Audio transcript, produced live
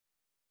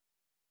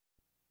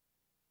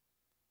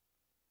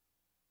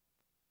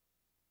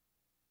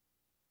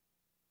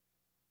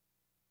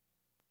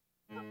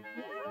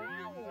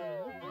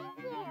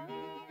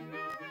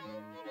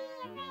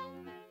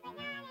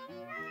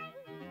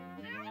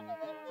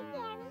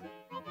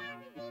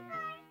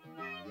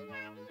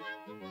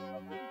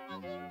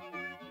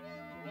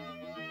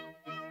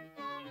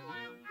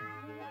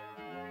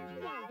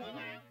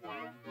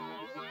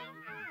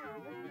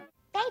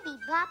Baby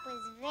Bop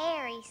was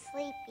very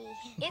sleepy.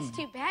 It's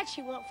too bad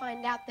she won't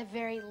find out the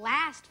very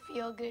last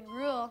feel-good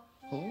rule.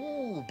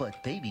 Oh,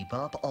 but Baby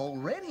Bop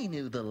already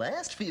knew the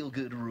last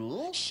feel-good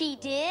rule. She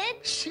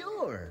did?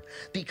 Sure,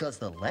 because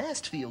the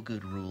last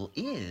feel-good rule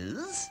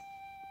is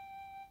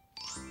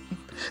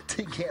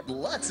to get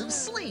lots of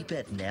sleep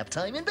at nap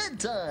time and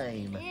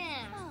bedtime.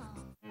 Yeah.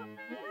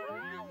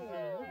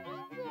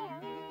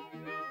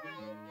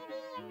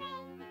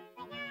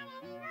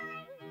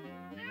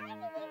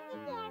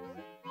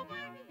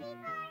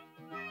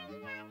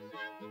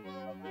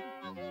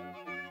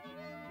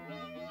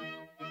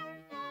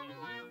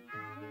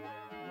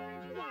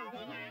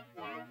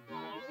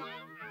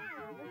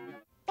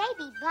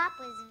 Baby Bop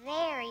was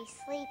very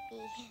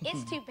sleepy.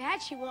 It's too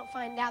bad she won't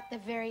find out the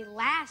very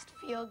last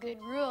feel-good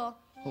rule.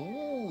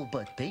 Oh,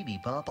 but Baby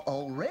Bop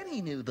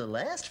already knew the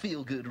last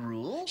feel-good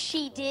rule.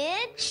 She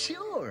did?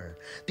 Sure,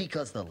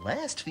 because the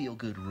last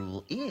feel-good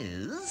rule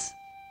is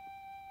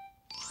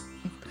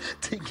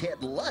to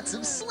get lots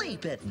of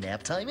sleep at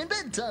nap time and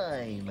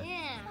bedtime.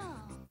 Yeah.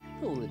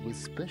 Oh, it was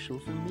special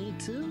for me,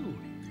 too.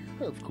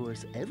 Of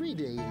course, every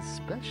day is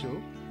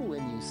special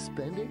when you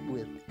spend it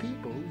with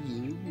people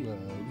you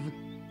love.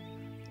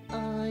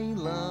 I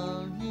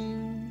love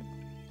you,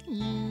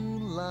 you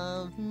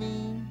love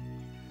me.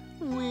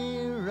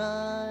 We're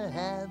a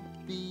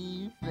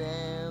happy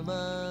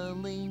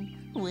family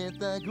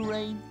with a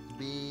great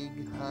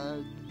big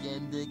hug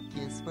and a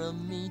kiss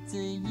from me to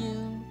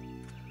you.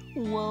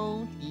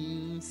 Won't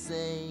you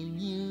say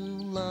you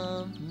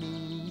love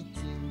me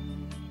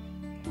too?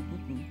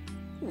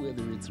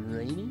 Whether it's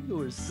rainy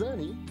or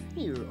sunny,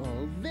 you're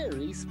all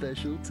very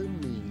special to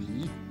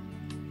me.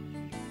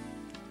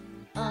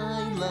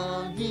 I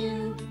love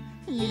you,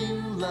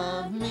 you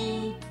love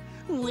me.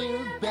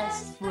 We're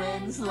best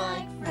friends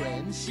like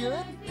friends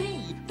should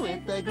be.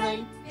 With a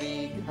great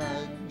big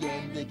hug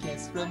and a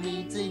kiss from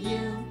me to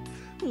you.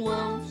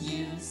 Won't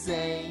you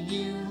say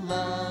you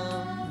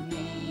love